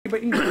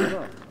But even as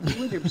well, it's a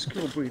really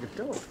obscure breed of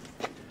dog.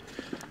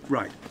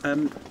 Right.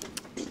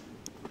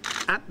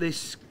 At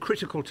this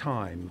critical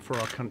time for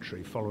our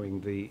country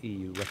following the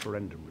EU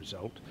referendum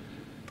result,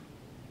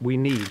 we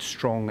need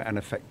strong and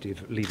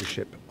effective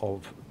leadership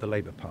of the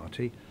Labour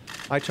Party.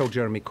 I told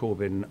Jeremy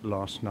Corbyn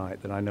last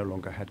night that I no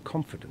longer had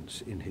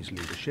confidence in his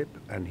leadership,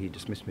 and he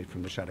dismissed me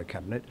from the Shadow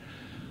Cabinet.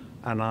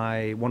 And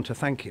I want to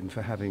thank him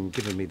for having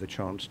given me the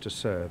chance to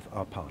serve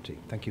our party.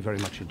 Thank you very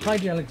much indeed.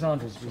 Heidi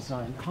Alexander's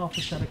resigned. Half the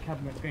Shadow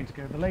Cabinet is going to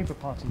go. The Labour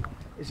Party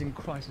is in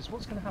crisis.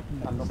 What's going to happen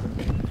now? I'm not going to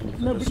make any further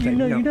No, but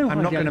statement. you know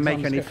I'm not Heidi going to make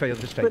any Alexander's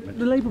further statement. But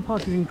the Labour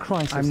Party is in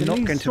crisis. I'm It not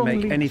needs going to strong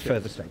make any leadership.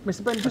 further statement.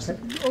 Mr. Benn, just,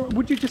 or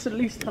would you just at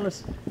least tell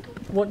us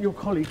what your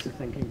colleagues are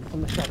thinking on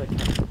the Shadow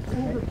Cabinet?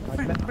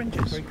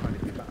 Very kind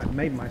of you, but I've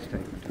made my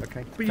statement,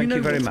 okay? But Thank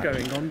you very what's much.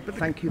 going on. But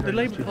Thank you the very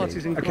Labour much Party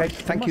is in indeed. crisis.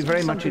 Okay, thank There you must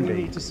very be much something you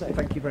indeed. need to say.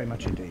 Thank you very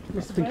much indeed. I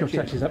think your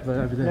statue's up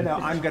there, over there. No,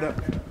 I'm going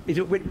to... Is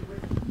it...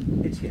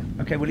 It's here.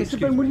 Okay, well, Mr.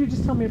 excuse Benn, me. will you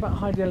just tell me about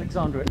Heidi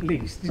Alexander at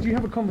least? Did you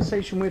have a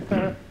conversation with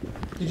her?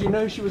 Did you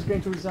know she was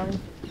going to resign?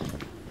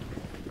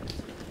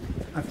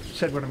 I've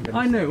said what I'm going to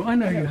say. I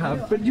know you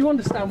have, but do you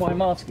understand why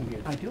I'm asking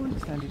you? I do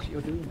understand it.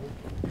 You're doing it.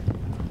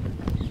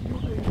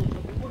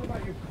 What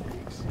about your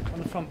colleagues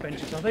on the front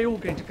benches? Are they all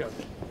going to go?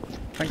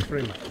 Thanks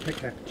very much. Take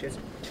care. Cheers.